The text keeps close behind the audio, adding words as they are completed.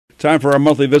Time for our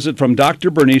monthly visit from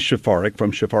Dr. Bernice Szafarek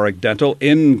from Szafarek Dental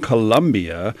in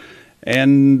Columbia.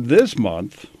 And this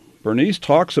month, Bernice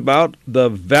talks about the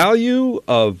value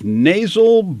of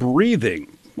nasal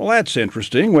breathing. Well, that's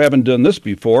interesting. We haven't done this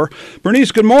before.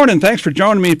 Bernice, good morning. Thanks for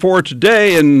joining me for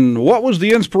today. And what was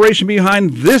the inspiration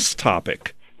behind this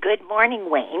topic? Good morning,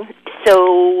 Wayne.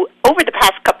 So over the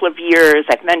past couple of years,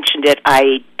 I've mentioned it,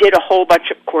 I did a whole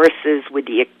bunch of courses with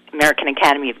the American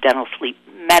Academy of Dental Sleep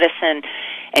Medicine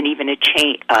and even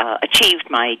achieved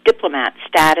my diplomat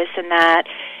status in that.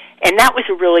 And that was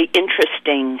a really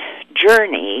interesting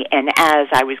journey. And as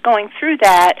I was going through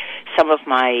that, some of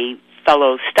my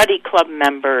fellow study club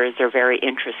members are very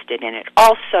interested in it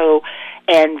also.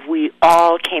 And we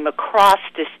all came across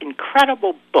this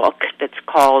incredible book that's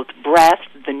called Breath,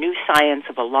 The New Science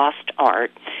of a Lost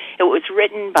Art. It was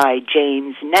written by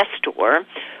James Nestor,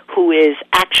 who is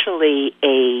actually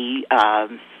a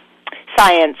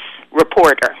science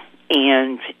reporter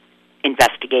and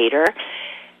investigator.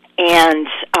 And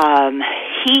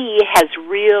he has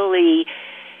really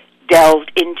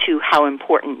delved into how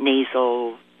important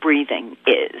nasal breathing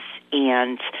is.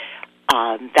 And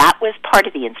that was part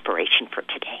of the inspiration for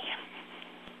today.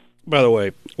 By the way,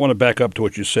 I want to back up to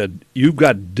what you said. You've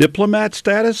got diplomat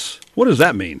status? What does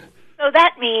that mean? So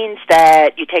that means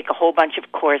that you take a whole bunch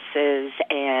of courses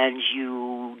and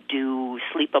you do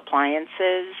sleep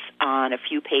appliances on a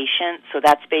few patients. So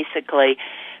that's basically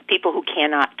people who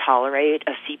cannot tolerate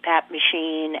a CPAP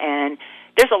machine, and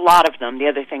there's a lot of them. The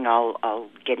other thing I'll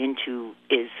get into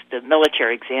is the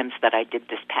military exams that I did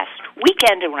this past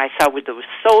weekend, and when I saw with those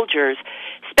soldiers,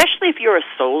 especially if you're a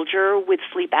soldier with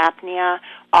sleep apnea,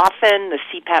 often the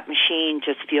CPAP machine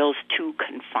just feels too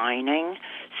confining,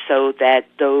 so that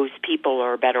those people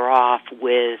are better off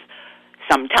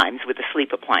sometimes with a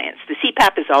sleep appliance. The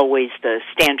CPAP is always the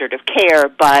standard of care,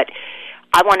 but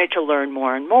I wanted to learn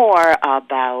more and more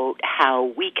about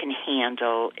how we can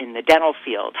handle in the dental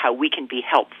field, how we can be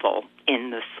helpful in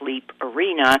the sleep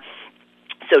arena.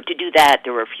 So to do that,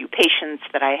 there were a few patients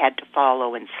that I had to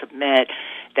follow and submit.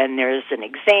 Then there's an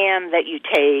exam that you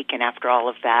take, and after all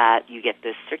of that, you get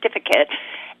this certificate.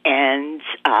 And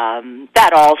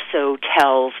that also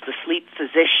tells the sleep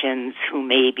physicians who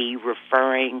may be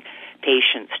referring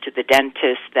patients to the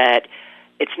dentist that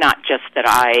it's not just that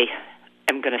I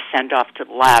am going to send off to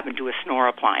the lab and do a snore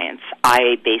appliance.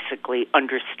 I basically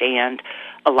understand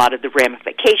a lot of the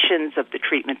ramifications of the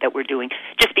treatment that we're doing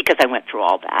just because I went through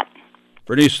all that.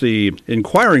 Bernice, the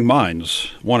inquiring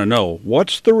minds want to know,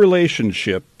 what's the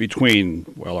relationship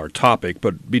between, well, our topic,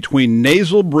 but between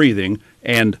nasal breathing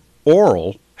and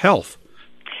oral health?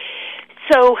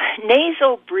 So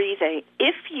nasal breathing,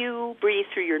 if you breathe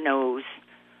through your nose,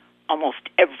 almost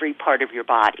every part of your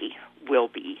body will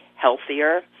be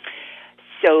healthier.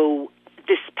 So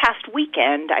this past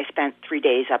weekend, I spent 3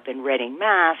 days up in Reading,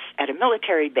 Mass. At a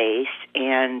military base,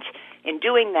 and in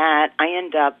doing that, I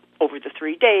end up over the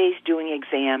 3 days doing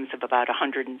exams of about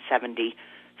 170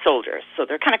 soldiers. So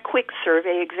they're kind of quick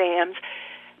survey exams,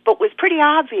 but it was pretty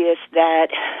obvious that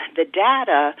the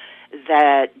data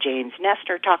that James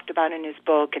Nestor talked about in his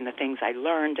book and the things I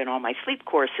learned in all my sleep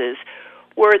courses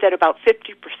were that about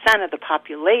 50% of the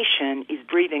population is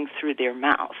breathing through their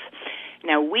mouth.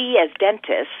 Now, we as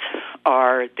dentists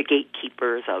are the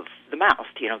gatekeepers of the mouth.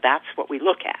 You know, that's what we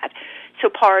look at. So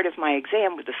part of my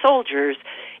exam with the soldiers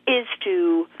is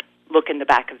to look in the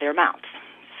back of their mouths.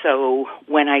 So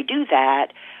when I do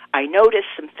that, I notice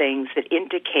some things that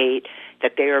indicate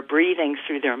that they are breathing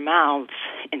through their mouths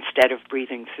instead of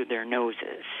breathing through their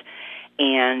noses.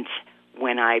 And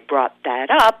when I brought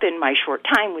that up in my short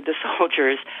time with the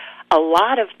soldiers, a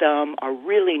lot of them are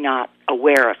really not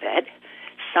aware of it.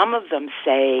 Some of them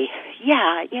say,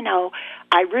 yeah,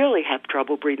 I really have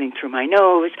trouble breathing through my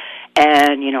nose,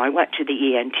 and, I went to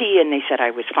the ENT and they said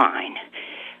I was fine.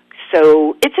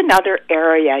 So it's another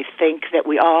area I think that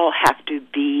we all have to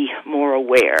be more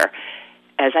aware.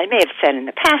 As I may have said in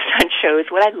the past on shows,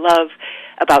 what I love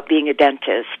about being a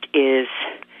dentist is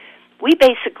we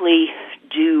basically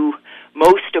do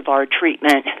most of our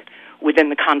treatment within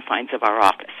the confines of our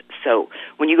office. So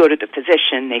when you go to the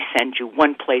physician, they send you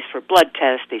one place for blood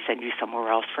tests, they send you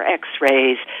somewhere else for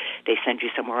x-rays, they send you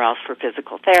somewhere else for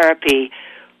physical therapy.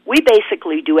 We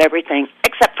basically do everything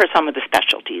except for some of the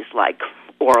specialties like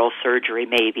oral surgery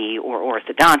maybe or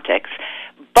orthodontics.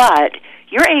 But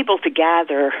you're able to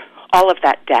gather all of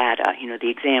that data, the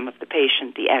exam of the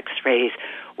patient, the x-rays,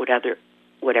 whatever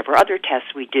other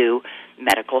tests we do,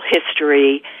 medical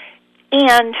history,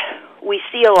 and we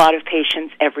see a lot of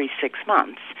patients every 6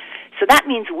 months. So that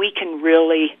means we can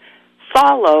really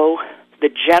follow the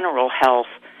general health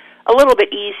a little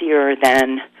bit easier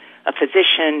than a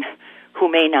physician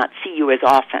who may not see you as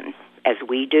often as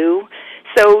we do.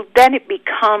 So then it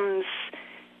becomes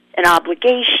an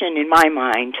obligation, in my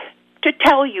mind, to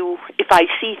tell you if I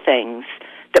see things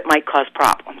that might cause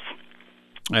problems.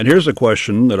 And here's a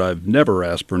question that I've never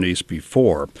asked Bernice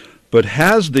before, but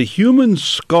has the human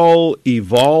skull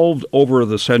evolved over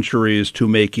the centuries to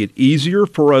make it easier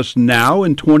for us now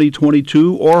in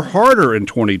 2022 or harder in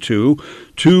 22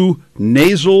 to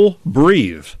nasal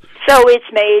breathe? So it's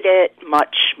made it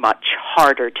much, much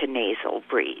harder to nasal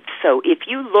breathe. So if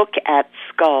you look at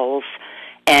skulls,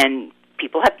 and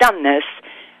people have done this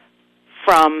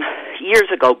from years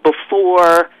ago,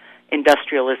 before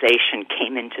industrialization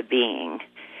came into being,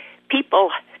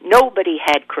 nobody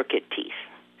had crooked teeth.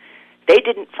 They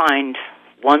didn't find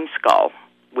one skull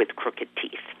with crooked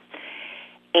teeth.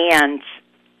 And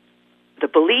the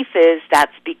belief is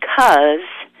that's because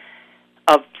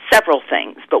of several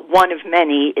things, but one of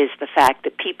many is the fact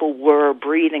that people were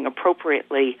breathing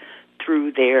appropriately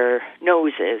through their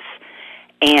noses.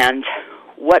 And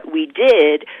what we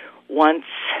did once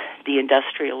the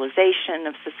industrialization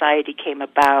of society came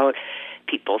about,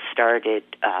 people started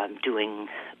doing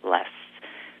less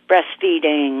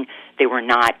breastfeeding. They were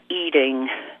not eating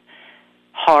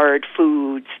hard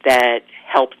foods that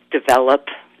helped develop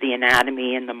the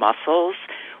anatomy and the muscles.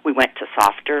 We went to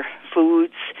softer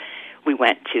foods. We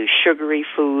went to sugary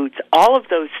foods. All of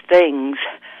those things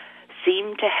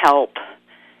seem to help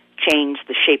change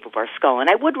the shape of our skull. And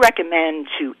I would recommend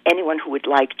to anyone who would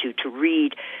like to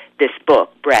read this book,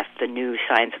 Breath, The New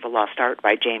Science of a Lost Art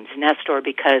by James Nestor,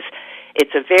 because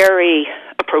it's a very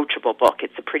approachable book.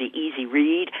 It's a pretty easy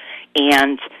read,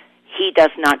 and he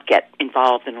does not get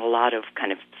involved in a lot of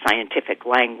kind of scientific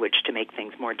language to make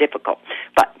things more difficult.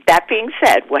 But that being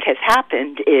said, what has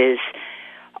happened is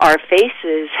our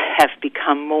faces have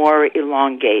become more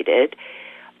elongated.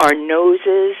 Our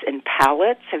noses and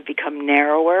palates have become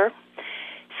narrower.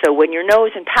 So when your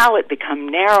nose and palate become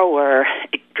narrower,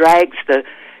 it drags the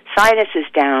sinuses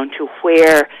down to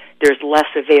where there's less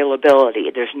availability.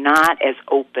 There's not as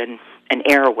open an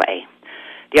airway.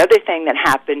 The other thing that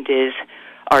happened is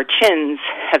our chins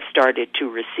have started to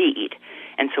recede.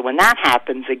 And so when that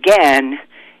happens again,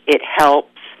 it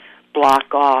helps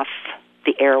block off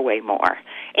the airway more.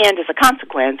 And as a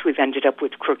consequence, we've ended up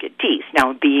with crooked teeth.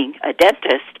 Now, being a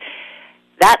dentist,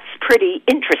 that's pretty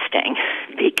interesting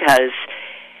because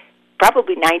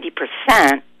probably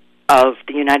 90% of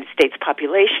the United States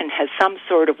population has some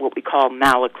sort of what we call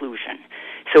malocclusion.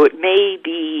 So it may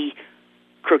be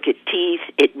crooked teeth.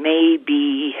 It may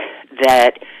be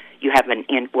that you have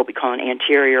what we call an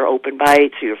anterior open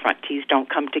bite, so your front teeth don't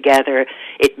come together.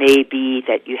 It may be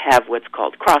that you have what's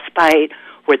called crossbite,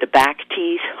 where the back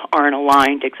teeth aren't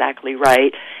aligned exactly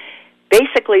right.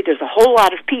 Basically, there's a whole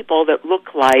lot of people that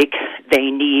look like they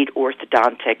need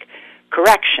orthodontic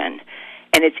correction.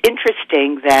 And it's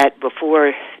interesting that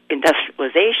before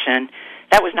industrialization,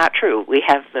 that was not true. We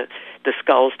have the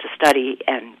skulls to study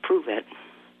and prove it.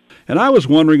 And I was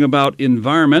wondering about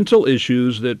environmental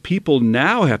issues that people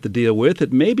now have to deal with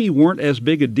that maybe weren't as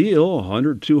big a deal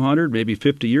 100, 200, maybe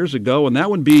 50 years ago, and that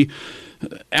would be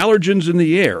allergens in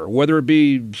the air, whether it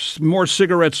be more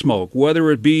cigarette smoke,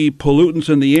 whether it be pollutants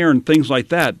in the air and things like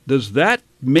that. Does that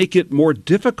make it more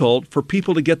difficult for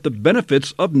people to get the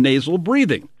benefits of nasal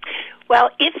breathing? Well,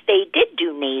 if they did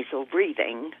do nasal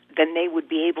breathing, then they would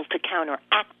be able to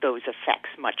counteract those effects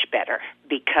much better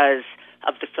because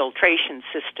of the filtration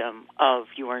system of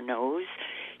your nose.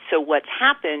 So what's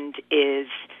happened is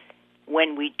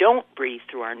when we don't breathe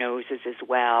through our noses as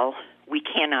well, we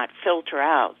cannot filter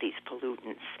out these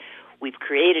pollutants. We've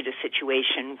created a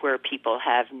situation where people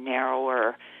have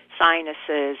narrower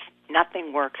sinuses.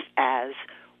 Nothing works as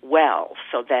well,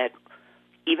 so that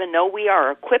even though we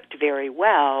are equipped very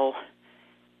well,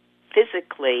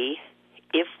 physically,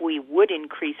 if we would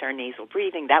increase our nasal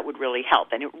breathing, that would really help.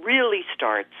 And it really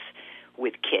starts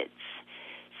with kids.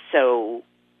 So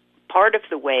part of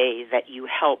the way that you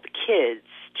help kids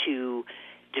to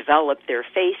develop their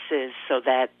faces so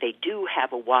that they do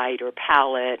have a wider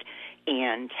palate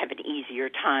and have an easier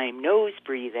time nose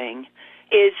breathing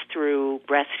is through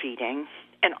breastfeeding,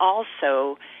 and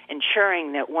also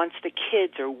ensuring that once the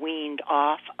kids are weaned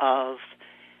off of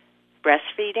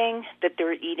breastfeeding, that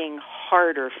they're eating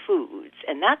harder foods.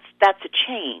 And that's a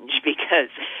change because,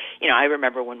 I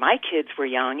remember when my kids were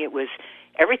young,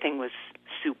 everything was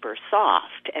super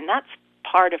soft, and that's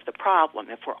part of the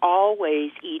problem. If we're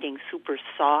always eating super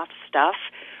soft stuff,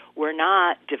 we're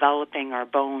not developing our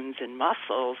bones and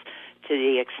muscles to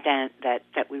the extent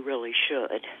that we really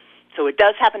should. So it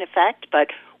does have an effect, but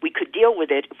we could deal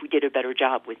with it if we did a better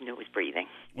job with nose breathing.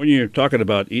 When you're talking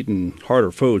about eating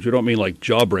harder foods, you don't mean like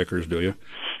jawbreakers, do you?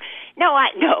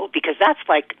 No, because that's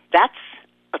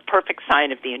a perfect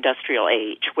sign of the industrial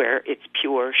age where it's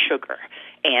pure sugar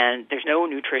and there's no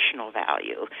nutritional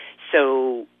value.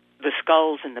 So the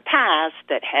skulls in the past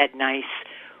that had nice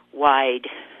wide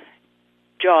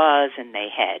jaws and they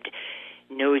had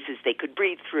noses they could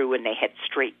breathe through and they had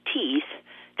straight teeth,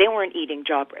 they weren't eating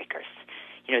jawbreakers.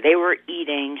 They were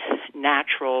eating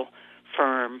natural,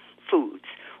 firm foods.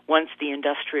 Once the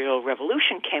Industrial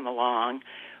Revolution came along,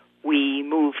 we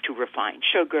moved to refined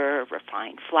sugar,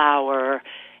 refined flour,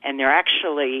 and they're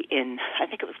actually I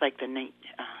think it was like the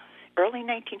early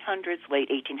 1900s, late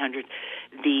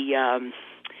 1800s,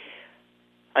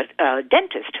 a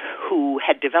dentist who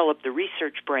had developed the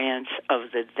research branch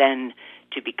of the then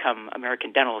to become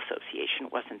American Dental Association.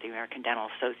 It wasn't the American Dental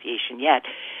Association yet.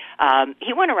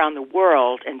 He went around the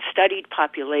world and studied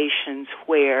populations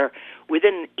where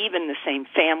within even the same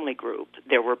family group,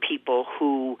 there were people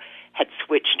who had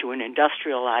switched to an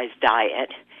industrialized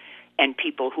diet and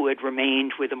people who had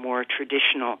remained with a more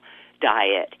traditional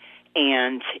diet.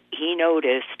 And he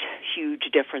noticed huge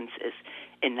differences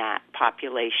in that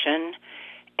population.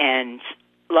 And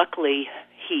luckily,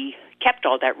 he kept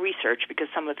all that research because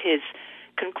some of his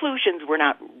conclusions were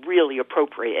not really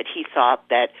appropriate. He thought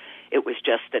that it was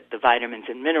just that the vitamins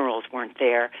and minerals weren't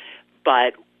there,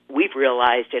 but we've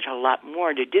realized it had a lot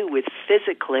more to do with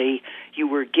physically you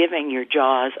were giving your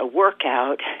jaws a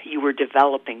workout, you were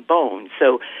developing bones.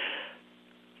 So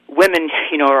women,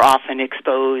 are often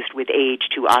exposed with age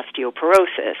to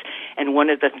osteoporosis, and one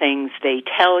of the things they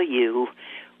tell you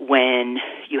when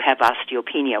you have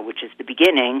osteopenia, which is the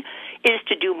beginning, is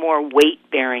to do more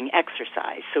weight-bearing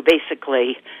exercise. So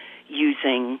basically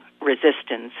using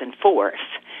resistance and force.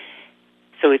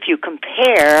 So if you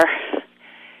compare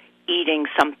eating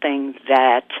something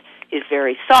that is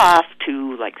very soft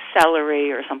to like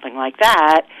celery or something like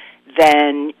that,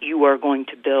 then you are going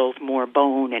to build more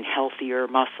bone and healthier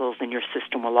muscles and your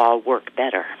system will all work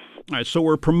better. All right, so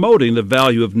we're promoting the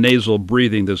value of nasal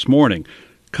breathing this morning.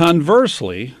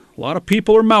 Conversely, a lot of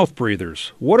people are mouth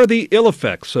breathers. What are the ill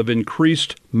effects of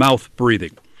increased mouth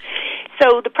breathing?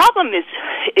 So the problem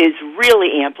is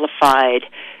really amplified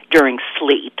during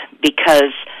sleep,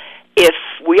 because if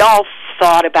we all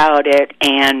thought about it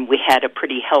and we had a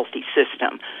pretty healthy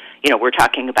system, we're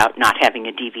talking about not having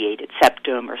a deviated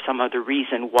septum or some other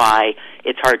reason why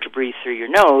it's hard to breathe through your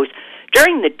nose,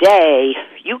 during the day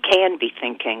you can be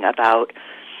thinking about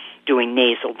doing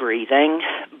nasal breathing,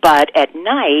 but at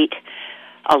night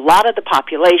a lot of the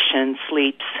population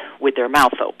sleeps with their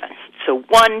mouth open. So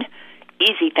one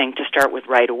easy thing to start with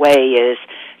right away is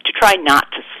to try not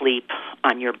to sleep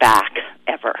on your back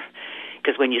ever.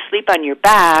 Because when you sleep on your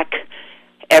back,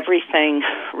 everything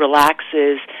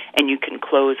relaxes and you can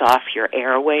close off your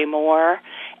airway more.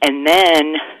 And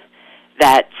then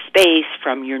that space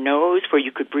from your nose where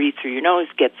you could breathe through your nose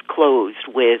gets closed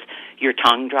with your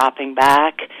tongue dropping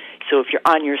back. So if you're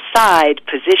on your side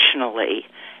positionally,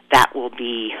 that will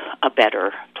be a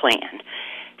better plan.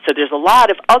 So there's a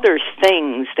lot of other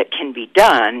things that can be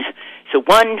done. So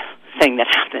one thing that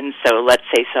happens, so let's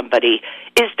say somebody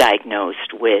is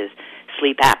diagnosed with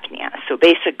sleep apnea. So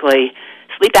basically,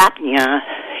 sleep apnea,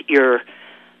 you're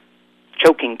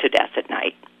choking to death at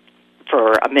night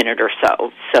for a minute or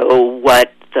so. So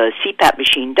what the CPAP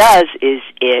machine does is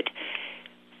it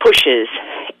pushes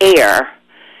air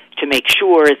to make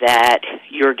sure that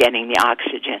you're getting the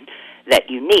oxygen that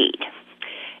you need.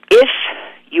 If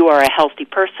you are a healthy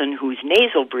person who's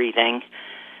nasal breathing,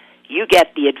 you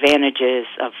get the advantages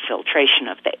of filtration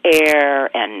of the air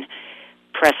and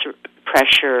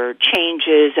pressure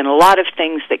changes and a lot of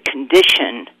things that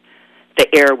condition the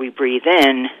air we breathe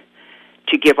in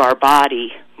to give our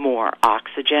body more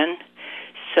oxygen.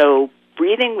 So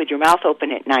breathing with your mouth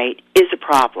open at night is a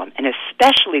problem, and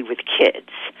especially with kids.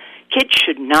 Kids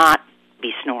should not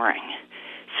be snoring.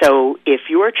 So if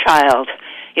your child,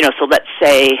 so let's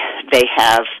say they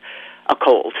have a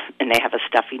cold and they have a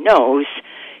stuffy nose,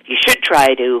 you should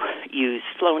try to use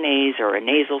Flonase or a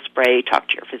nasal spray, talk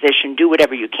to your physician, do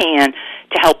whatever you can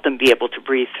to help them be able to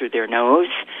breathe through their nose.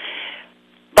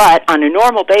 But on a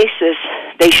normal basis,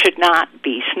 they should not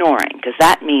be snoring, because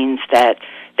that means that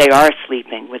they are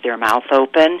sleeping with their mouth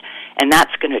open, and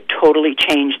that's going to totally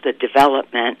change the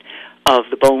development of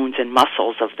the bones and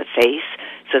muscles of the face.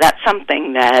 So that's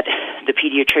something that the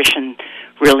pediatrician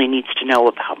really needs to know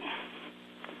about.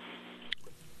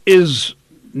 Is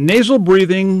nasal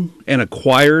breathing an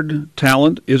acquired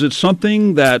talent? Is it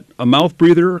something that a mouth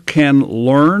breather can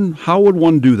learn? How would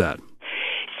one do that?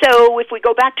 So if we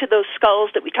go back to those skulls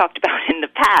that we talked about in the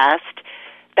past,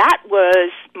 that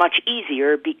was much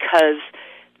easier because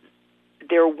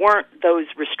there weren't those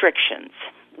restrictions.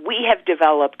 We have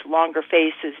developed longer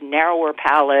faces, narrower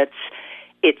palates.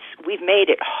 We've made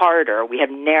it harder. We have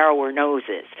narrower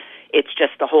noses. It's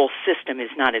just the whole system is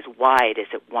not as wide as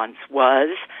it once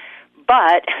was.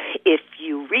 But if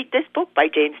you read this book by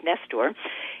James Nestor,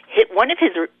 one of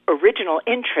his original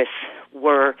interests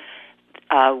were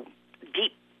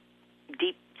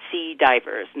deep sea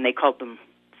divers, and they called them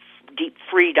deep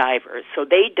free divers. So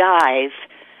they dive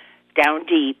down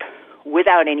deep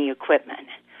without any equipment.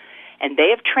 And they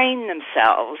have trained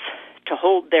themselves to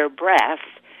hold their breath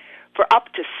for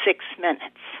up to 6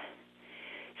 minutes.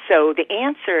 So the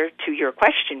answer to your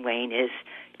question, Wayne, is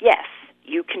yes,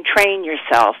 you can train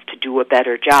yourself to do a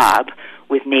better job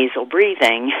with nasal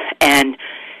breathing. And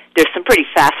there's some pretty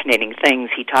fascinating things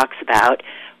he talks about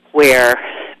where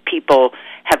people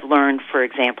have learned, for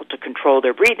example, to control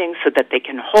their breathing so that they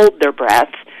can hold their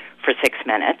breath for 6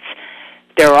 minutes.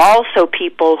 There are also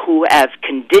people who have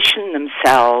conditioned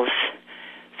themselves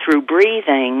through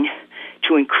breathing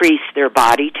to increase their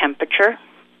body temperature,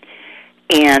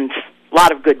 and a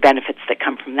lot of good benefits that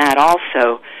come from that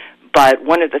also. But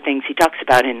one of the things he talks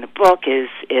about in the book is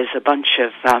a bunch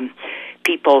of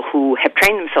people who have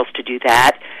trained themselves to do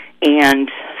that,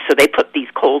 and so they put these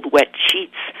cold, wet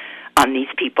sheets on these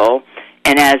people,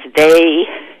 and as they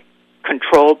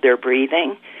controlled their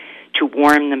breathing to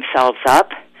warm themselves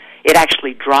up, it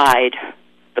actually dried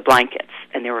the blankets,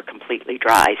 and they were completely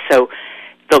dry. So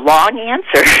the long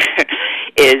answer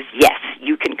is yes,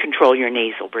 you can control your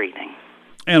nasal breathing.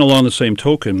 And along the same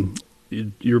token,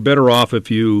 you're better off if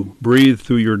you breathe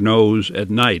through your nose at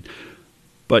night.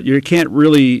 But you can't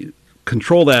really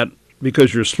control that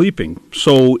because you're sleeping.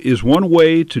 So is one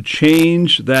way to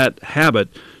change that habit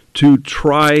to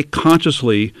try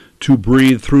consciously to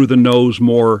breathe through the nose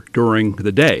more during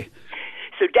the day?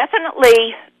 So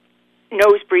definitely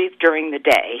nose breathe during the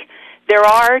day. There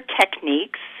are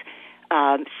techniques.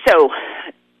 So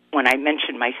when I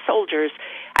mentioned my soldiers,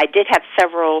 I did have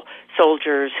several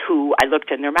soldiers who I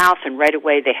looked in their mouth, and right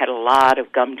away they had a lot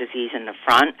of gum disease in the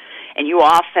front. And you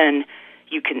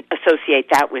can associate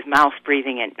that with mouth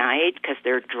breathing at night because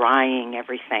they're drying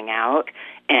everything out,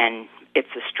 and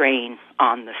it's a strain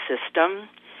on the system.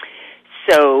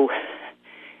 So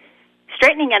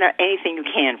straightening out anything you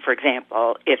can, for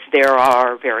example, if there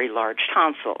are very large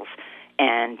tonsils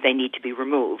and they need to be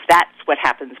removed. That's what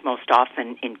happens most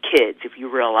often in kids. If you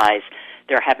realize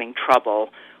they're having trouble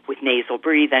with nasal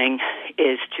breathing,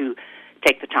 is to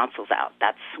take the tonsils out.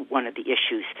 That's one of the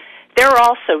issues. There are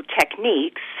also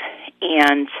techniques,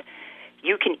 and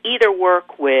you can either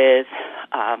work with,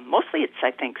 mostly it's,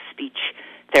 I think, speech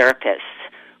therapists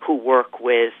who work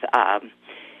with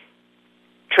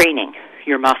training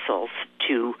your muscles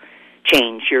to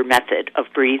change your method of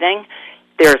breathing.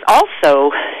 There's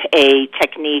also a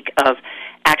technique of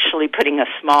actually putting a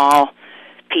small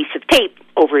piece of tape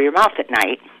over your mouth at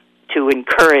night to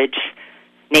encourage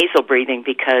nasal breathing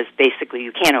because basically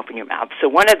you can't open your mouth. So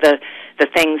one of the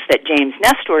things that James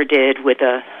Nestor did with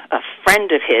a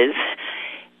friend of his,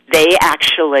 they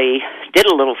actually did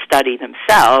a little study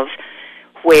themselves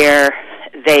where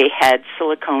they had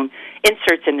silicone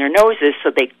inserts in their noses so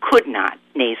they could not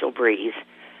nasal breathe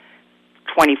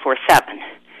 24/7.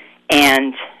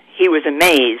 And he was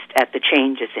amazed at the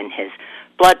changes in his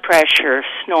blood pressure,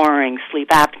 snoring, sleep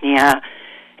apnea,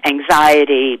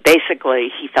 anxiety. Basically,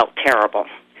 he felt terrible.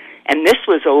 And this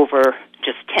was over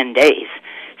just 10 days.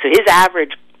 So his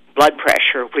average blood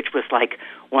pressure, which was like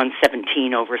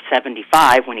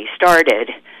 117/75 when he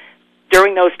started,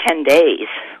 during those 10 days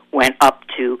went up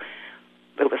to,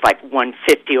 it was like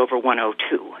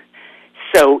 150/102.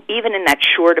 So even in that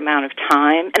short amount of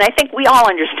time, and I think we all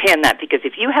understand that because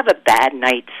if you have a bad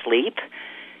night's sleep,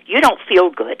 you don't feel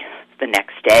good the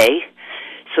next day.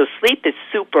 So sleep is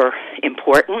super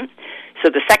important. So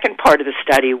the second part of the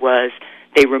study was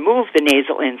they removed the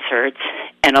nasal inserts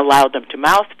and allowed them to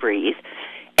mouth breathe,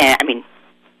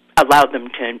 allowed them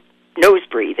to nose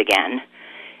breathe again.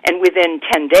 And within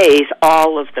 10 days,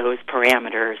 all of those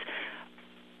parameters,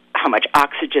 how much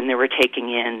oxygen they were taking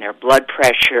in, their blood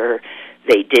pressure,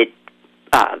 they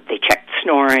checked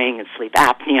snoring and sleep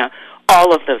apnea,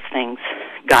 all of those things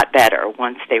got better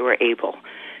once they were able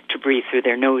to breathe through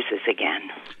their noses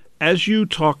again. As you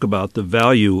talk about the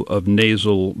value of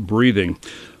nasal breathing,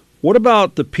 what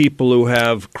about the people who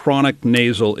have chronic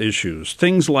nasal issues,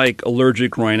 things like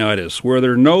allergic rhinitis, where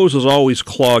their nose is always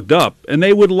clogged up, and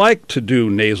they would like to do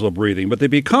nasal breathing, but they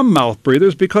become mouth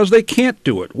breathers because they can't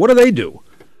do it? What do they do?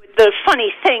 The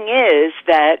funny thing is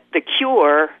that the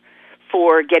cure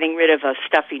for getting rid of a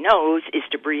stuffy nose is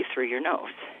to breathe through your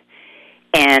nose.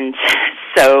 And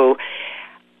so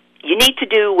you need to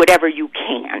do whatever you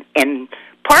can. And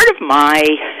part of my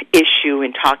issue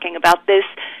in talking about this,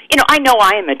 I know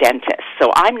I am a dentist,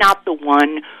 so I'm not the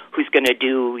one who's going to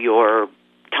do your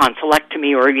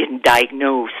tonsillectomy or even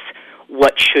diagnose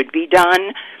what should be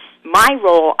done. My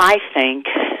role, I think,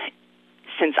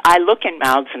 since I look in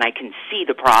mouths and I can see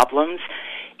the problems,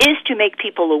 is to make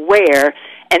people aware,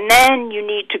 and then you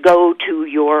need to go to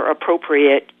your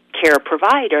appropriate care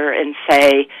provider and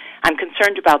say, I'm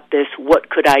concerned about this, what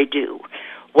could I do?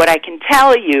 What I can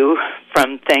tell you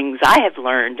from things I have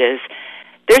learned is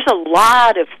there's a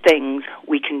lot of things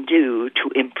we can do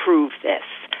to improve this.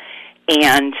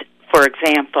 And, for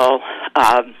example,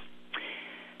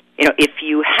 if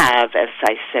you have, as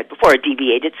I said before, a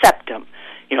deviated septum,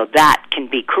 that can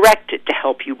be corrected to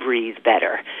help you breathe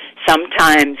better.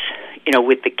 Sometimes,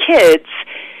 with the kids,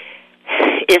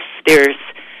 if there's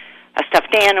a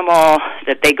stuffed animal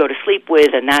that they go to sleep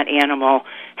with and that animal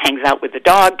hangs out with the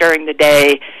dog during the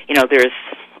day, there's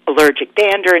allergic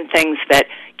dander and things that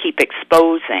keep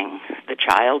exposing the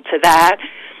child to that.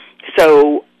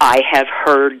 So I have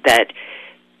heard that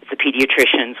the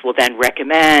pediatricians will then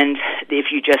recommend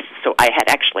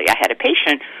I had a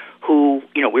patient who,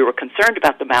 we were concerned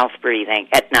about the mouth breathing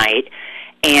at night,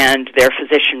 and their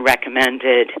physician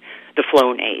recommended the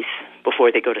Flonase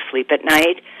before they go to sleep at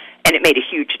night, and it made a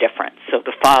huge difference. So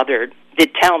the father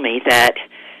did tell me that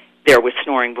there was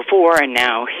snoring before, and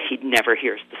now he never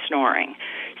hears the snoring.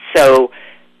 So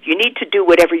you need to do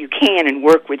whatever you can and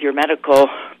work with your medical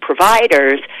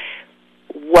providers.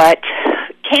 What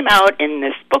came out in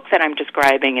this book that I'm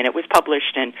describing, and it was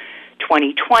published in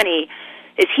 2020,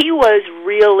 is he was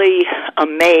really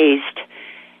amazed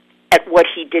at what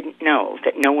he didn't know,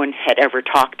 that no one had ever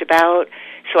talked about.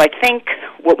 So I think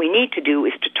what we need to do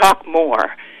is to talk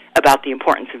more about the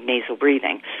importance of nasal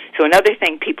breathing. So another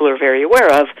thing people are very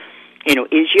aware of,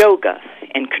 is yoga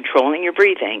and controlling your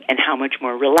breathing and how much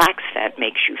more relaxed that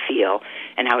makes you feel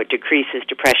and how it decreases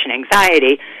depression,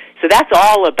 anxiety. So that's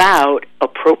all about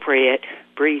appropriate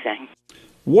breathing.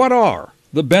 What are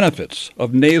the benefits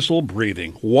of nasal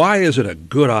breathing? Why is it a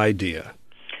good idea?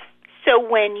 So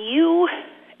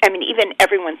even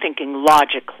everyone thinking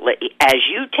logically, as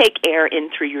you take air in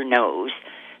through your nose,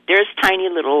 there's tiny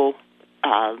little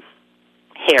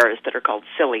hairs that are called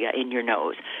cilia in your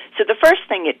nose. So the first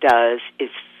thing it does is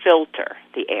filter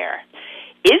the air.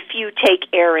 If you take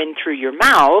air in through your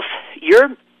mouth, you're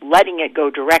letting it go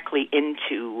directly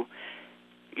into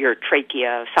your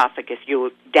trachea, esophagus,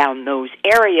 down those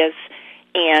areas,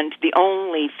 and the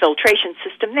only filtration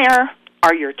system there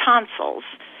are your tonsils.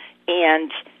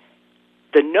 And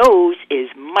the nose is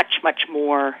much, much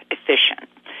more efficient.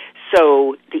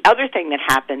 So the other thing that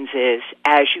happens is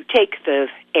as you take the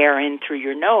air in through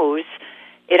your nose,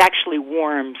 it actually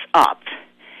warms up.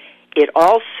 It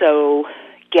also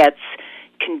gets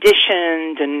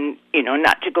conditioned and,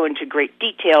 not to go into great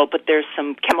detail, but there's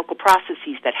some chemical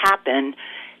processes that happen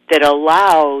that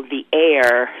allow the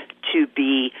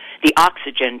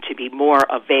oxygen to be more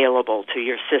available to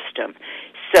your system.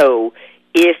 So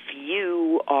if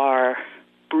you are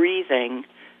breathing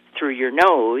through your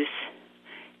nose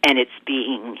and it's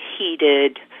being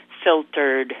heated,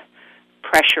 filtered,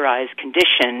 pressurized,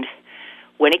 conditioned,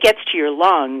 when it gets to your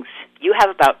lungs, you have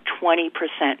about 20%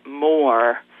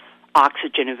 more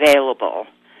oxygen available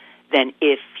than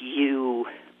if you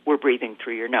were breathing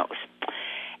through your nose.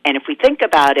 And if we think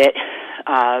about it,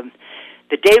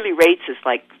 the daily rates is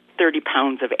like 30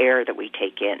 pounds of air that we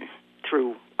take in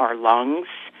through our lungs.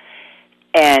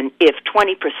 And if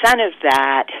 20% of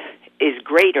that is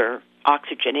greater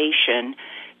oxygenation,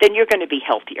 then you're going to be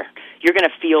healthier. You're going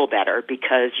to feel better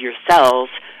because your cells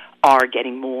are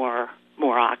getting more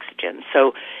oxygen.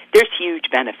 So there's huge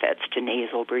benefits to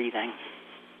nasal breathing.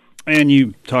 And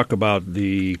you talk about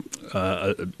the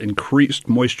increased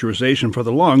moisturization for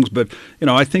the lungs, but,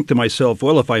 I think to myself,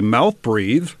 well, if I mouth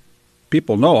breathe,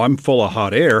 people know I'm full of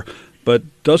hot air, but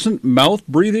doesn't mouth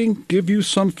breathing give you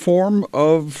some form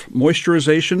of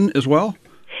moisturization as well?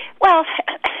 Well,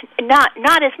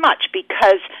 not as much,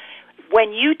 because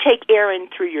when you take air in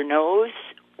through your nose,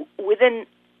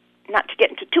 not to get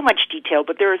into too much detail,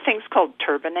 but there are things called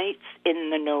turbinates in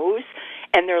the nose,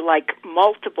 and they're like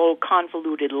multiple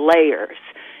convoluted layers.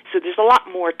 So there's a lot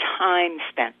more time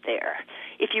spent there.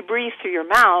 If you breathe through your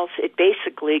mouth, it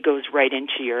basically goes right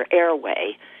into your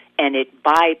airway, and it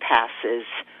bypasses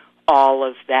all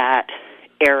of that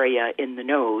area in the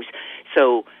nose.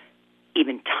 So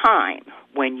even time,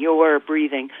 when you're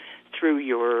breathing through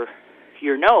your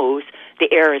nose,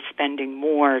 the air is spending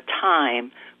more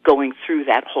time going through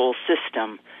that whole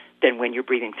system than when you're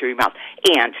breathing through your mouth.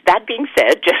 And that being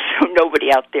said, just so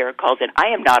nobody out there calls in, I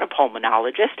am not a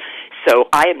pulmonologist, so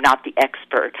I am not the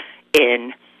expert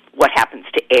in what happens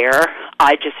to air.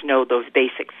 I just know those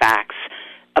basic facts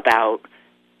about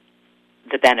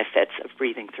the benefits of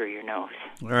breathing through your nose.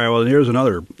 All right, well, here's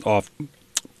another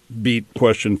offbeat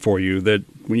question for you, that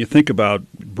when you think about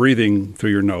breathing through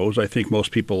your nose, I think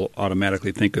most people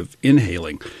automatically think of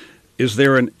inhaling. Is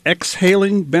there an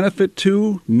exhaling benefit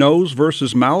to nose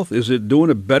versus mouth? Is it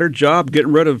doing a better job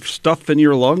getting rid of stuff in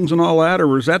your lungs and all that,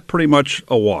 or is that pretty much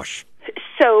a wash?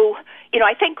 So,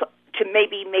 I think to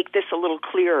maybe make this a little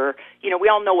clearer, we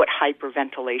all know what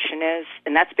hyperventilation is,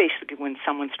 and that's basically when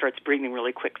someone starts breathing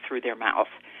really quick through their mouth.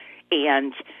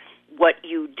 And what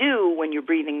you do when you're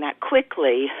breathing that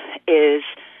quickly is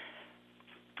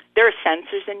there are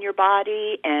sensors in your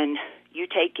body, and you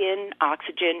take in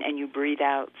oxygen and you breathe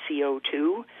out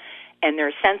CO2, and there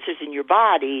are sensors in your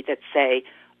body that say,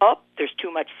 oh, there's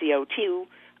too much CO2,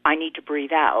 I need to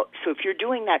breathe out. So if you're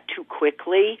doing that too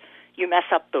quickly, you mess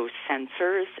up those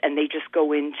sensors, and they just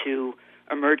go into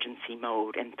emergency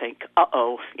mode and think,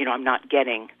 uh-oh, I'm not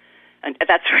getting. And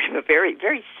that's sort of a very,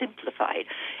 very simplified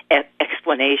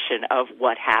explanation of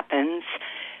what happens.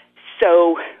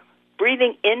 So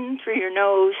breathing in through your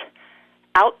nose,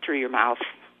 out through your mouth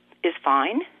is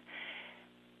fine.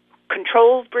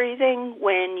 Controlled breathing,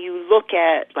 when you look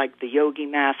at like the yogi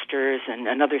masters, and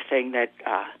another thing that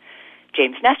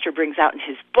James Nestor brings out in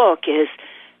his book is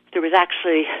there was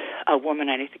actually a woman,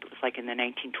 I think it was like in the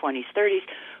 1920s, 30s,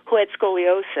 who had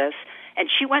scoliosis, and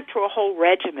she went through a whole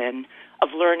regimen of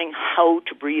learning how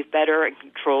to breathe better and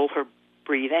control her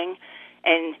breathing.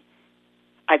 And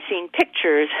I've seen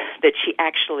pictures that she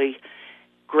actually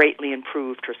greatly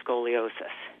improved her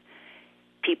scoliosis.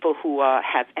 People who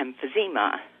have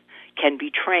emphysema can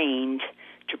be trained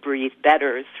to breathe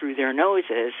better through their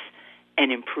noses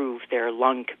and improve their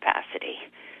lung capacity.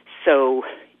 So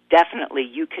definitely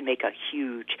you can make a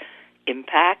huge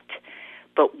impact.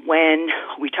 But when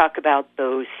we talk about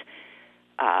those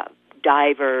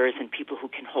divers and people who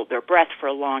can hold their breath for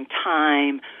a long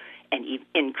time and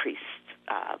increase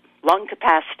lung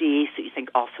capacity, so you think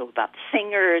also about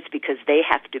singers, because they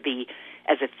have to be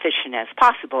as efficient as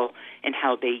possible in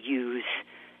how they use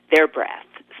their breath.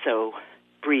 So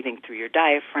breathing through your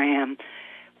diaphragm.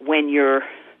 When you're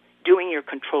doing your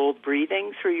controlled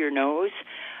breathing through your nose,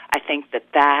 I think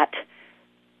that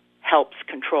helps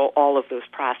control all of those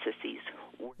processes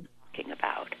we're talking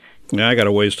about. Yeah, I got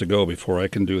a ways to go before I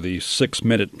can do the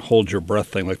 6-minute hold your breath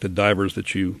thing like the divers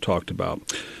that you talked about.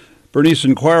 Bernice,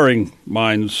 inquiring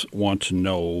minds want to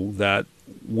know that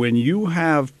when you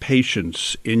have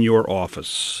patients in your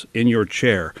office, in your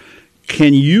chair,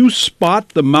 can you spot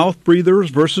the mouth breathers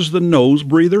versus the nose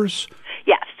breathers?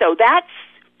 Yeah, so that's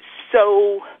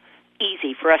so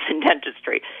easy for us in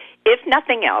dentistry. If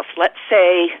nothing else, let's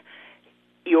say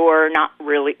you're not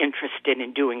really interested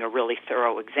in doing a really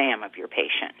thorough exam of your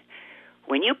patient.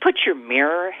 When you put your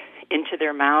mirror into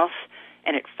their mouth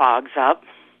and it fogs up,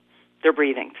 they're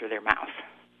breathing through their mouth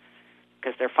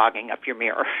because they're fogging up your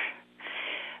mirror.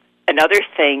 Another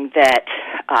thing that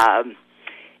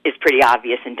is pretty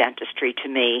obvious in dentistry to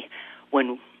me,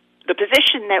 when the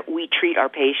position that we treat our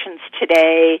patients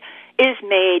today is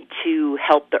made to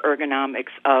help the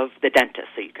ergonomics of the dentist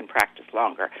so you can practice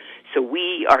longer. So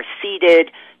we are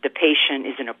seated, the patient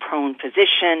is in a prone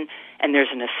position, and there's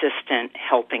an assistant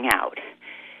helping out.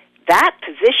 That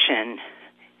position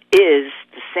is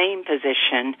the same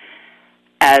position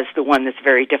as the one that's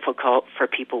very difficult for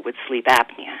people with sleep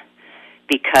apnea,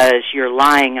 because you're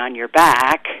lying on your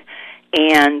back,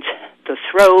 and the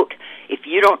throat, if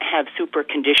you don't have super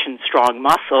conditioned strong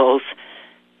muscles,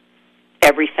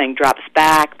 everything drops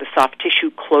back, the soft tissue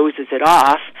closes it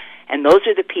off, and those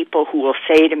are the people who will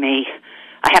say to me,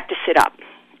 I have to sit up.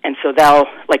 And so they'll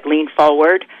lean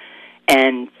forward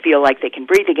and feel like they can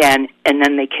breathe again, and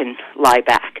then they can lie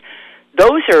back.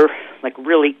 Those are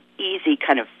really easy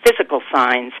kind of physical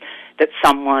signs that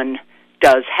someone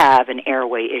does have an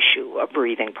airway issue, a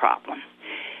breathing problem.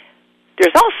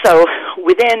 There's also,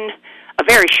 within a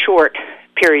very short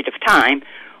period of time,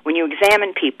 when you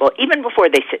examine people, even before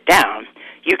they sit down,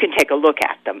 you can take a look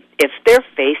at them. If their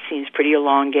face seems pretty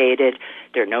elongated,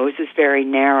 their nose is very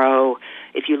narrow,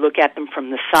 if you look at them from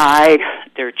the side,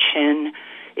 their chin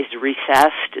is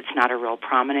recessed, it's not a real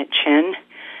prominent chin,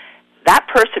 that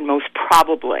person most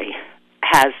probably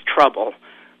has trouble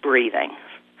breathing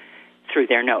through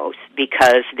their nose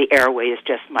because the airway is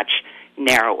just much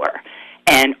narrower.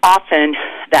 And often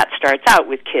that starts out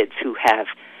with kids who have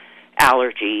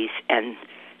allergies, and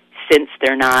since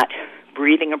they're not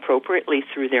breathing appropriately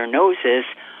through their noses,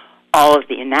 all of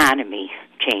the anatomy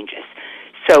changes.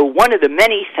 So one of the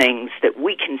many things that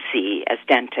we can see as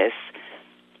dentists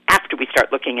after we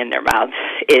start looking in their mouths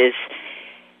is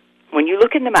when you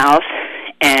look in the mouth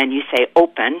and you say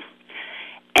open,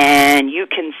 and you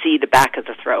can see the back of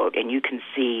the throat, and you can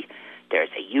see there's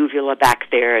a uvula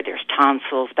back there, there's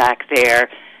tonsils back there.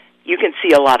 You can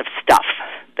see a lot of stuff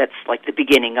that's like the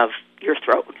beginning of your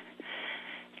throat.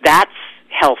 That's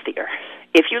healthier.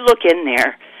 If you look in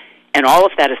there and all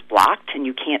of that is blocked and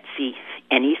you can't see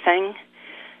anything,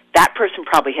 that person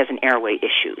probably has an airway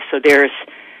issue. So there's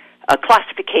a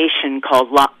classification called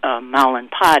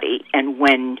Mallampati, and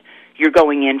when you're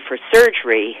going in for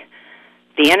surgery,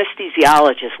 the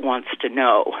anesthesiologist wants to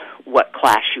know what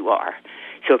class you are.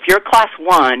 So if you're class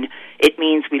 1, it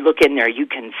means we look in there, you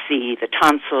can see the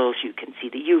tonsils, you can see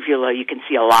the uvula, you can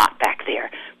see a lot back there,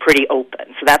 pretty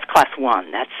open. So that's class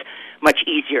 1. That's much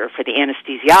easier for the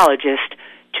anesthesiologist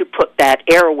to put that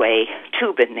airway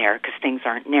tube in there because things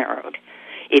aren't narrowed.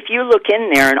 If you look in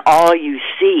there and all you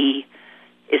see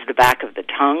is the back of the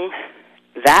tongue,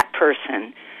 that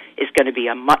person is going to be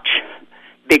a much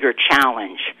bigger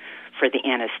challenge for the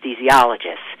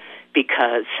anesthesiologist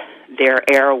because their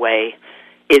airway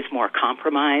is more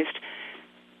compromised.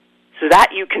 So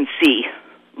that you can see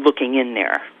looking in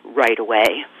there right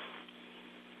away.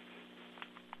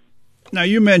 Now,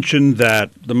 you mentioned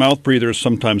that the mouth breathers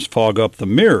sometimes fog up the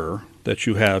mirror that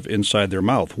you have inside their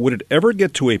mouth. Would it ever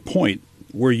get to a point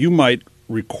where you might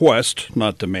request,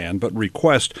 not demand, but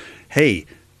request, hey,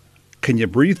 can you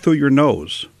breathe through your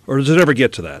nose? Or does it ever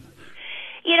get to that?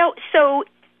 You know, so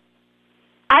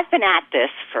I've been at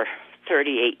this for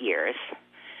 38 years.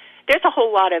 There's a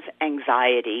whole lot of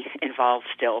anxiety involved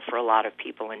still for a lot of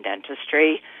people in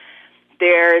dentistry.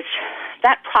 There's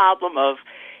that problem of,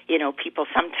 you know, people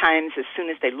sometimes, as soon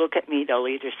as they look at me, they'll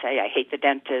either say, I hate the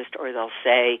dentist, or they'll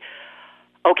say,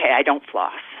 okay, I don't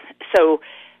floss. So,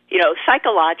 you know,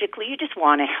 psychologically, you just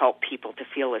want to help people to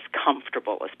feel as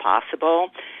comfortable as possible.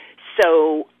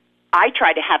 So I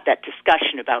try to have that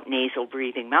discussion about nasal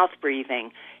breathing, mouth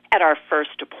breathing at our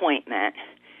first appointment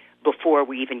before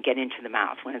we even get into the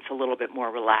mouth, when it's a little bit more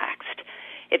relaxed.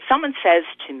 If someone says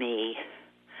to me,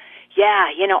 yeah,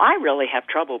 you know, I really have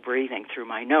trouble breathing through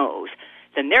my nose,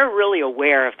 then they're really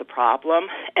aware of the problem,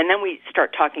 and then we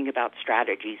start talking about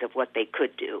strategies of what they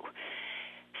could do.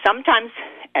 Sometimes,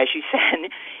 as you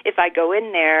said, if I go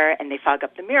in there and they fog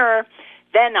up the mirror,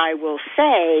 then I will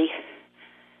say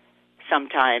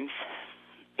sometimes,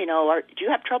 you know, do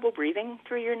you have trouble breathing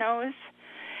through your nose?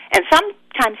 And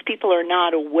sometimes people are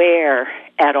not aware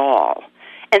at all.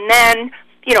 And then,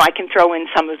 you know, I can throw in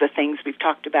some of the things we've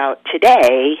talked about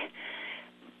today,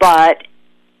 but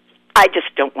I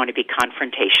just don't want to be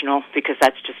confrontational because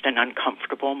that's just an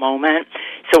uncomfortable moment.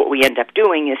 So what we end up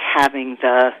doing is having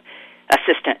the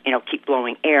assistant, you know, keep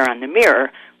blowing air on the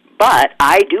mirror. But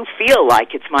I do feel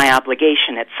like it's my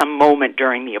obligation at some moment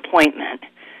during the appointment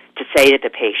to say to the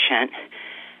patient,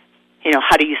 you know,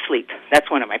 how do you sleep? That's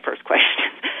one of my first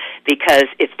questions. Because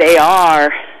if they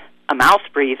are a mouth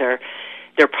breather,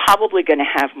 they're probably going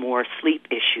to have more sleep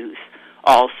issues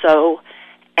also.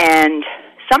 And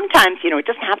sometimes, you know, it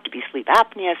doesn't have to be sleep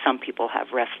apnea. Some people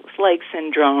have restless leg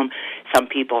syndrome. Some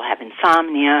people have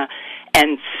insomnia.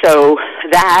 And so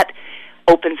that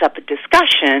opens up a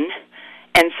discussion.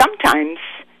 And sometimes,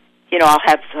 you know, I'll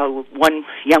have one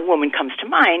young woman comes to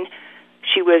mind.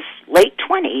 She was late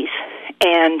 20s,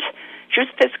 and she was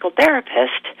a physical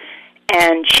therapist,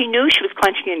 and she knew she was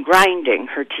clenching and grinding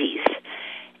her teeth.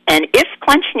 And if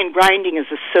clenching and grinding is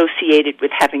associated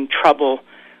with having trouble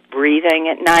breathing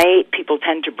at night, people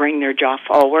tend to bring their jaw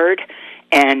forward,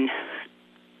 and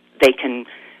they can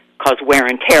cause wear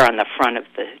and tear on the front of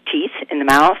the teeth in the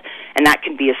mouth, and that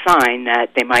can be a sign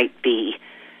that they might be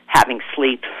having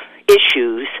sleep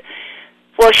issues.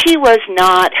 Well, she was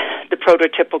not the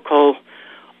prototypical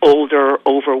older,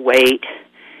 overweight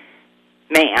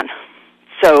man.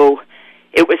 So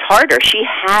it was harder. She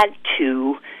had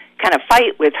to kind of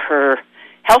fight with her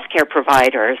healthcare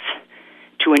providers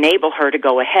to enable her to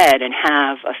go ahead and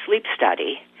have a sleep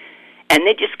study. And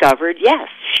they discovered, yes,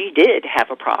 she did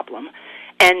have a problem.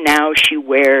 And now she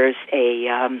wears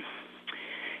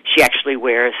she actually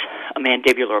wears a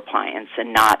mandibular appliance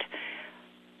and not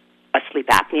a sleep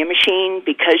apnea machine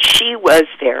because she was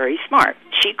very smart.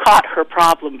 She caught her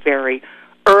problem very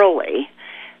early,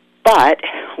 but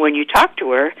when you talk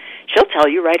to her, she'll tell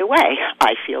you right away,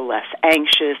 I feel less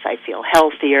anxious, I feel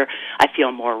healthier, I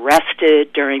feel more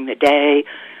rested during the day.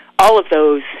 All of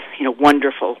those, you know,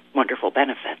 wonderful, wonderful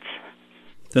benefits.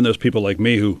 Then there's people like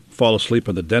me who fall asleep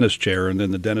in the dentist chair, and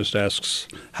then the dentist asks,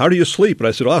 how do you sleep? And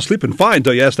I said, well, I'm sleeping fine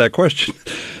until you ask that question.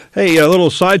 Hey, a little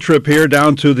side trip here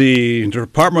down to the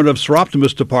Department of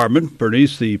Seroptimus Department.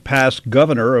 Bernice, the past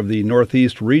governor of the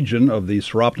Northeast region of the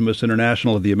Seroptimus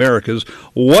International of the Americas.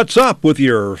 What's up with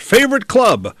your favorite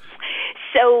club?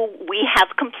 So we have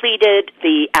completed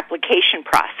the application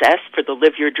process for the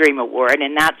Live Your Dream Award,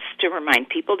 and that's to remind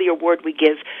people the award we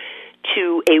give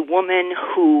to a woman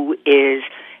who is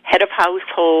head of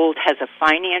household, has a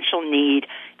financial need,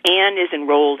 and is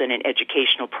enrolled in an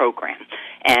educational program.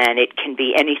 And it can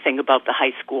be anything above the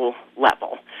high school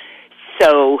level.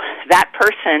 So that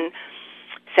person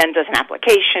sends us an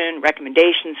application,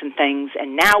 recommendations and things,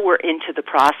 and now we're into the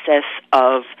process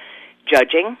of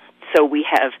judging. So we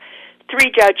have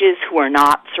 3 judges who are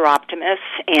not seroptimists,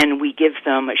 and we give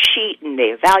them a sheet and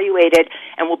they evaluate it,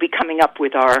 and we'll be coming up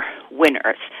with our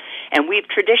winners. And we've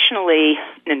traditionally,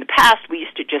 in the past, we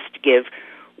used to just give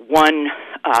one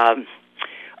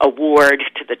award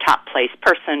to the top place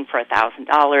person for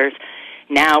 $1,000.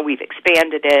 Now we've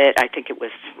expanded it. I think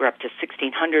we're up to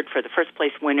 $1,600 for the first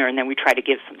place winner, and then we try to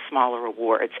give some smaller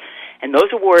awards. And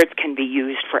those awards can be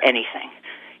used for anything.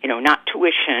 Not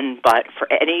tuition, but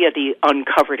for any of the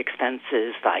uncovered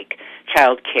expenses like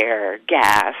child care,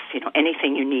 gas,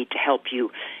 anything you need to help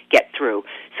you get through.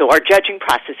 So our judging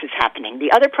process is happening.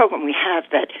 The other program we have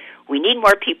that we need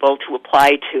more people to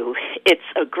apply to, it's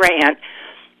a grant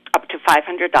up to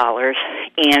 $500,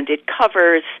 and it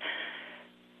covers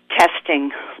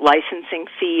testing, licensing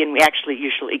fee, and we actually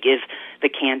usually give the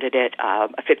candidate a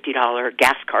 $50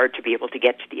 gas card to be able to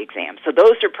get to the exam. So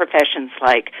those are professions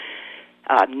like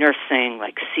nursing,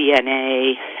 like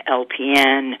CNA,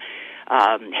 LPN,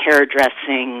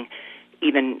 hairdressing,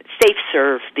 even safe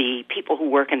serve, the people who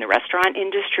work in the restaurant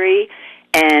industry.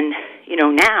 And,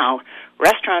 now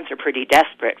restaurants are pretty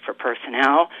desperate for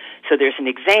personnel, so there's an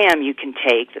exam you can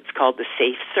take that's called the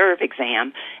Safe Serve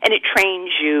exam, and it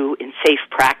trains you in safe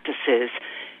practices,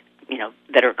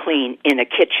 that are clean in a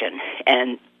kitchen.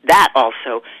 And that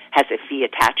also has a fee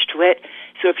attached to it.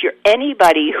 So if you're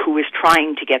anybody who is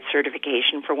trying to get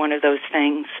certification for one of those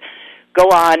things, go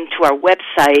on to our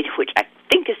website, which I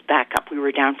think is back up. We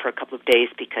were down for a couple of days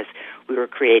because we were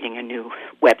creating a new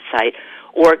website,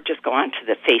 or just go on to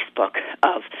the Facebook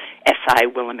of SI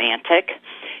Willimantic,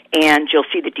 and you'll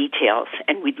see the details.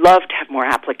 And we'd love to have more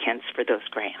applicants for those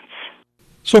grants.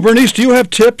 So, Bernice, do you have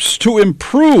tips to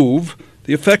improve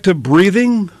the effect of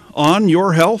breathing on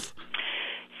your health?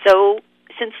 So,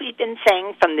 since we've been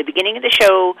saying from the beginning of the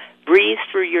show, breathe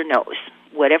through your nose.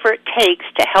 Whatever it takes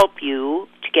to help you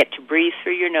to get to breathe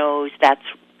through your nose, that's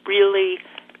really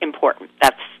important.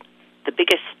 That's the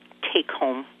biggest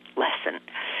take-home lesson.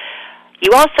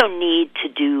 You also need to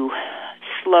do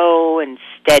slow and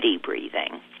steady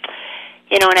breathing.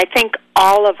 And I think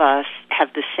all of us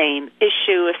have the same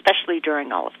issue, especially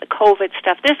during all of the COVID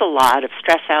stuff. There's a lot of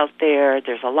stress out there.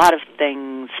 There's a lot of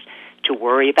things to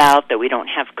worry about that we don't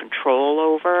have control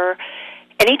over.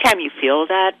 Anytime you feel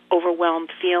that overwhelmed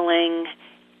feeling,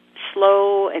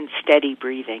 slow and steady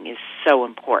breathing is so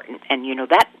important. And,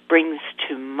 that brings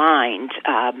to mind,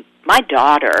 my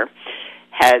daughter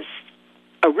has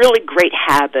a really great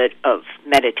habit of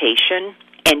meditation,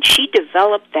 and she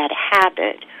developed that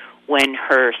habit when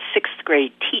her 6th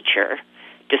grade teacher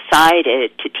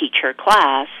decided to teach her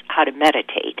class how to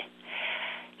meditate.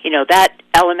 That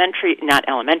not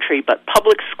elementary, but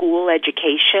public school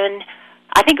education,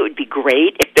 I think it would be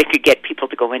great if they could get people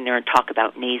to go in there and talk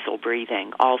about nasal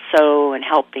breathing also, and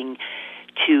helping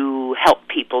to help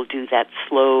people do that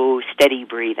slow, steady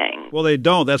breathing. Well, they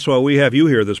don't. That's why we have you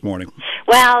here this morning.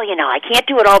 Well, I can't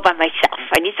do it all by myself.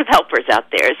 I need some helpers out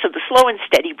there. So the slow and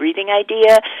steady breathing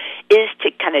idea is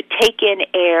to kind of take in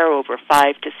air over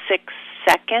 5 to 6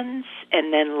 seconds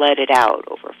and then let it out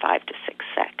over 5 to 6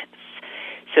 seconds.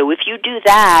 So if you do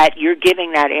that, you're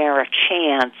giving that air a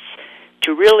chance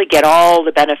to really get all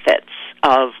the benefits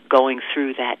of going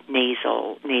through that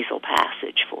nasal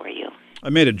passage for you. I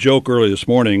made a joke early this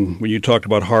morning when you talked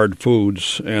about hard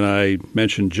foods, and I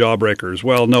mentioned jawbreakers.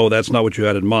 Well, no, that's not what you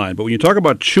had in mind. But when you talk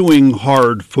about chewing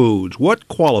hard foods, what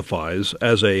qualifies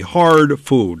as a hard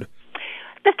food?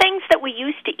 The things that we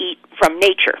used to eat from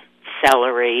nature: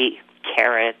 celery,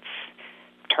 carrots,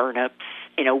 turnips.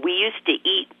 We used to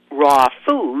eat raw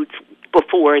foods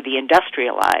before the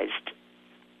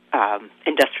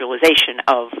industrialization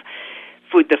of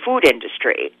the food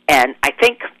industry. And I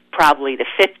think probably the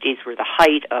 50s were the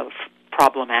height of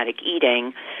problematic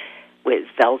eating, with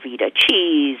Velveeta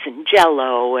cheese and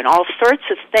Jell-O and all sorts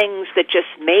of things that just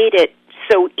made it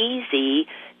so easy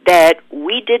that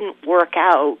we didn't work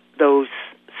out those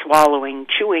swallowing,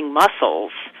 chewing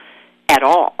muscles at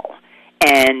all.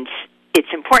 And it's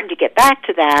important to get back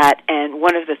to that, and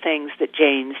one of the things that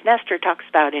James Nestor talks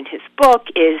about in his book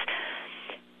is,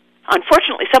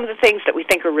 unfortunately, some of the things that we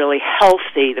think are really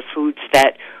healthy, the foods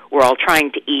that we're all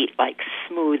trying to eat, like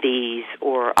smoothies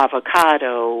or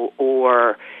avocado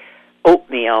or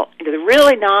oatmeal, they're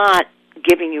really not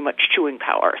giving you much chewing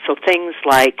power. So things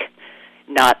like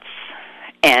nuts.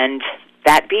 And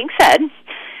that being said,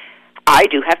 I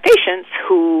do have patients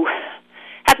who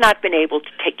have not been able to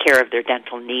take care of their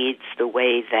dental needs the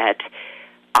way that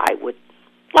I would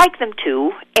like them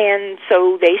to, and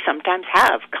so they sometimes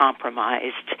have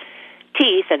compromised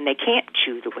teeth and they can't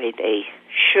chew the way they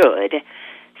should.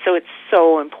 So it's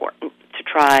so important to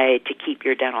try to keep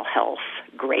your dental health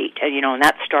great. And, and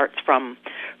that starts from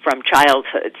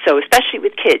childhood. So especially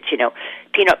with kids,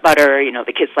 peanut butter,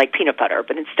 the kids like peanut butter,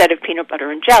 but instead of peanut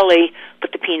butter and jelly,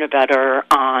 put the peanut butter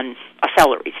on a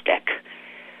celery stick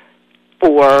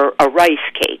or a rice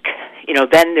cake.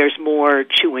 Then there's more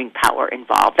chewing power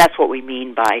involved. That's what we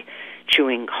mean by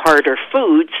chewing harder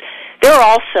foods. There are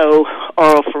also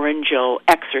oropharyngeal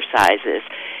exercises,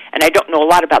 and I don't know a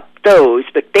lot about those,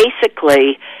 but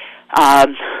basically,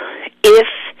 if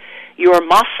your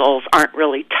muscles aren't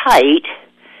really tight,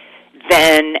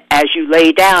 then as you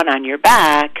lay down on your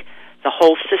back, the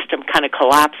whole system kind of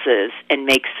collapses and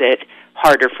makes it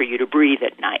harder for you to breathe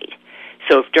at night.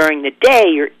 So if during the day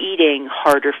you're eating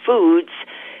harder foods,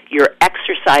 you're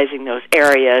exercising those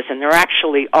areas, and there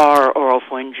actually are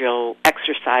oropharyngeal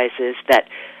exercises that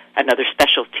another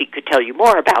specialty could tell you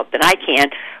more about than I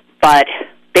can, but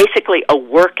basically a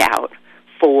workout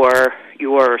for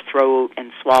your throat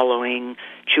and swallowing,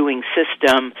 chewing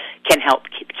system can help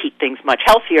keep things much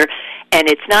healthier, and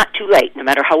it's not too late. No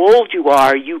matter how old you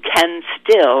are, you can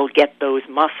still get those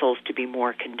muscles to be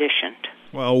more conditioned.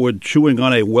 Well, would chewing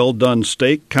on a well-done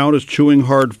steak count as chewing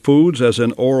hard foods as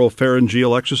an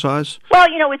oropharyngeal exercise? Well,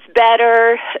 it's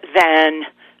better than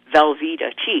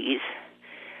Velveeta cheese,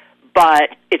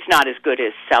 but it's not as good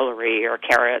as celery or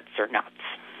carrots or nuts.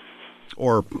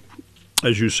 Or,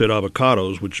 as you said,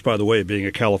 avocados, which, by the way, being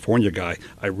a California guy,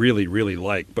 I really, really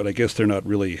like, but I guess they're not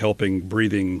really helping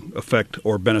breathing affect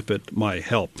or benefit my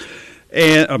health.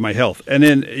 And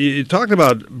then you talked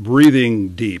about breathing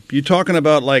deep. You talking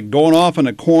about like going off in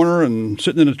a corner and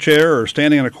sitting in a chair or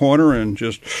standing in a corner and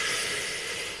just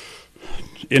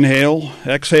inhale,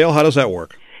 exhale? How does that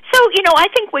work? So, I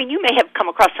think when you may have come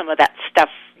across some of that stuff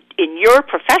in your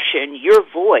profession, your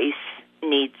voice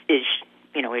is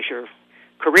your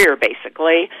career,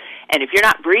 basically. And if you're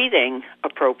not breathing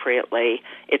appropriately,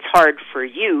 it's hard for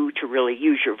you to really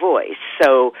use your voice.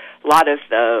 So a lot of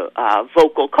the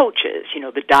vocal coaches,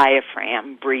 the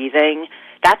diaphragm breathing,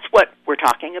 that's what we're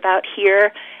talking about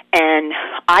here. And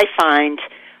I find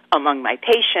among my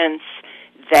patients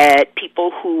that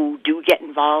people who do get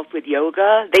involved with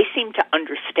yoga, they seem to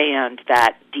understand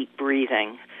that deep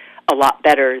breathing a lot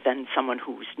better than someone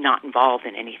who's not involved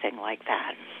in anything like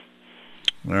that.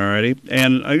 All righty.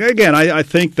 And again, I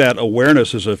think that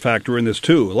awareness is a factor in this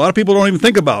too. A lot of people don't even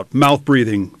think about mouth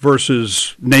breathing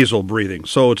versus nasal breathing.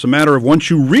 So it's a matter of once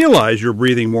you realize you're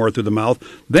breathing more through the mouth,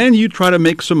 then you try to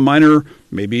make some minor,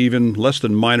 maybe even less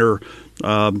than minor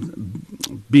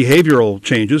behavioral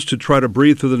changes to try to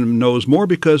breathe through the nose more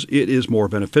because it is more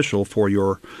beneficial for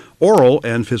your oral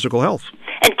and physical health.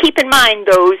 And keep in mind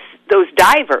those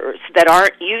divers that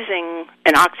aren't using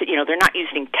they're not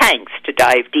using tanks to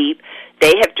dive deep.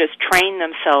 They have just trained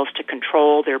themselves to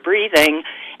control their breathing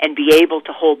and be able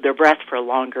to hold their breath for a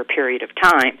longer period of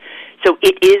time. So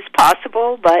it is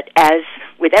possible, but as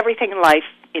with everything in life,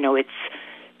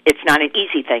 it's not an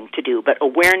easy thing to do. But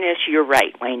awareness, you're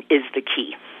right, Wayne, is the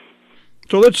key.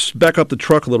 So let's back up the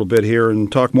truck a little bit here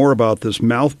and talk more about this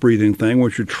mouth breathing thing,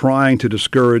 which you're trying to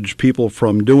discourage people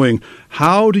from doing.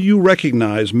 How do you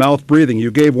recognize mouth breathing?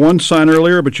 You gave one sign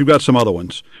earlier, but you've got some other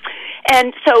ones.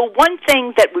 And so one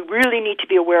thing that we really need to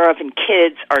be aware of in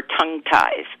kids are tongue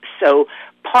ties. So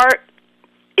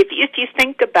if you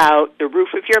think about the roof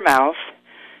of your mouth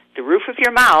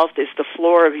is the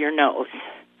floor of your nose.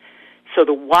 So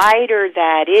the wider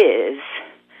that is,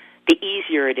 the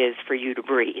easier it is for you to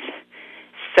breathe.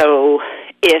 So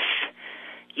if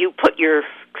you put your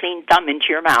clean thumb into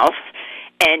your mouth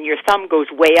and your thumb goes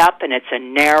way up and it's a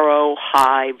narrow,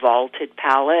 high, vaulted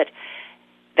palate,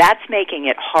 that's making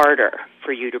it harder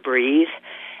for you to breathe.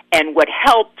 And what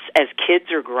helps as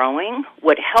kids are growing,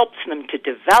 what helps them to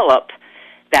develop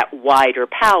that wider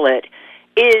palate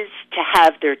is to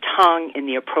have their tongue in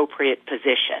the appropriate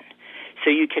position. So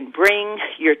you can bring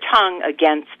your tongue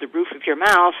against the roof of your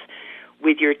mouth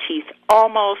with your teeth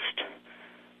almost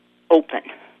open.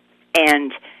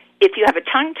 And if you have a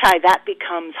tongue tie, that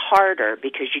becomes harder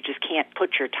because you just can't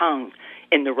put your tongue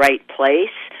in the right place.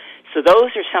 So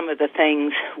those are some of the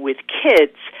things with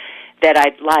kids that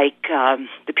I'd like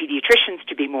the pediatricians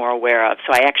to be more aware of.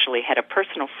 So I actually had a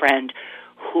personal friend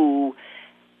who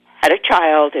had a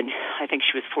child, and I think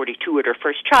she was 42 at her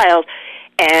first child,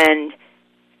 and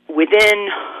within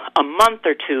a month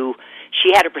or two,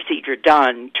 she had a procedure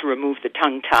done to remove the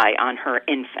tongue tie on her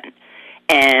infant.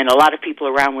 And a lot of people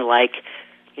around were like,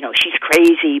 you know, she's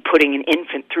crazy putting an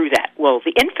infant through that. Well,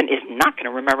 the infant is not going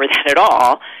to remember that at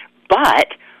all,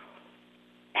 but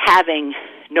having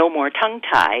no more tongue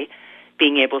tie,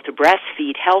 being able to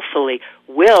breastfeed healthfully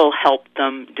will help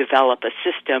them develop a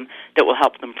system that will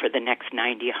help them for the next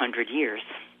 90, 100 years.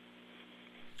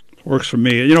 Works for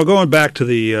me. You know, going back to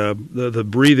the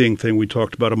breathing thing we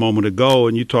talked about a moment ago,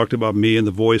 and you talked about me and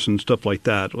the voice and stuff like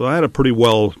that. Well, I had a pretty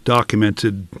well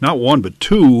documented, not one, but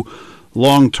two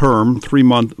long-term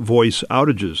 3-month voice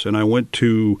outages. And I went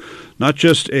to not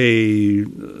just a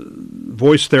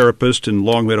voice therapist in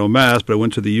Longmeadow, Mass., but I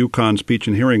went to the Yukon Speech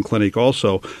and Hearing Clinic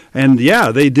also. And,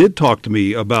 yeah, they did talk to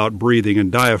me about breathing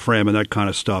and diaphragm and that kind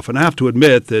of stuff. And I have to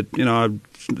admit that, you know,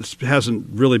 this hasn't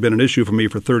really been an issue for me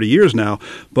for 30 years now,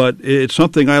 but it's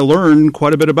something I learned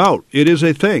quite a bit about. It is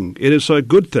a thing. It is a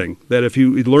good thing that if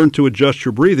you learn to adjust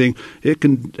your breathing, it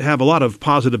can have a lot of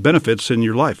positive benefits in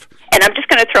your life. And I'm just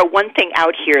going to throw one thing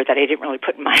out here that I didn't really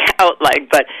put in my outline,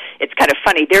 but it's kind of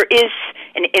funny. There is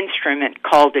an instrument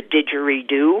called a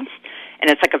didgeridoo, and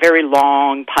it's like a very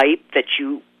long pipe that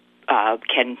you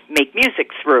can make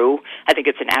music through. I think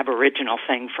it's an Aboriginal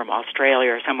thing from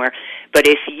Australia or somewhere. But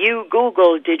if you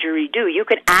Google didgeridoo, you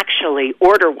can actually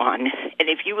order one. And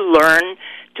if you learn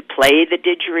to play the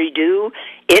didgeridoo,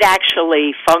 it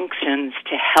actually functions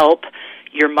to help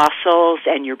your muscles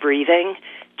and your breathing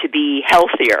to be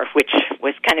healthier, which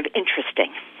was kind of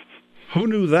interesting. Who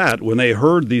knew that when they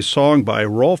heard the song by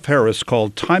Rolf Harris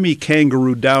called Timey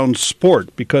Kangaroo Down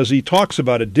Sport? Because he talks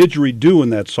about a didgeridoo in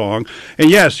that song. And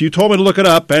yes, you told me to look it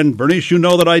up, and Bernice, you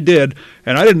know that I did.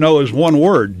 And I didn't know it was one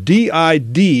word.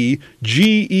 D-I-D-G-E-R-I-D-O-O,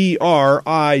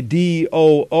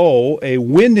 a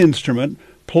wind instrument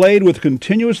played with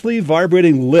continuously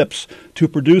vibrating lips to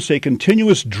produce a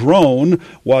continuous drone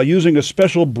while using a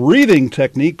special breathing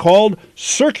technique called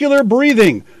circular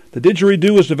breathing. The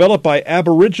didgeridoo was developed by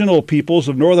Aboriginal peoples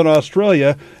of northern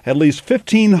Australia at least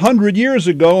 1,500 years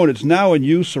ago, and it's now in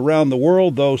use around the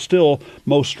world, though still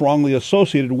most strongly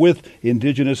associated with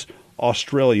Indigenous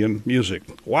Australian music.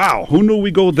 Wow, who knew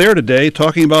we go there today,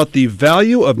 talking about the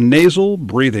value of nasal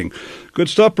breathing. Good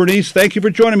stuff, Bernice. Thank you for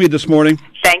joining me this morning.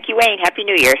 Thank you, Wayne. Happy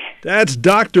New Year. That's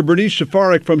Dr. Bernice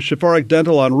Szafarek from Szafarek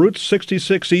Dental on Route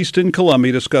 66 East in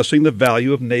Columbia, discussing the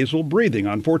value of nasal breathing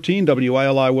on 14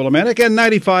 WILI Willimantic and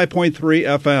 95.3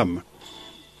 FM.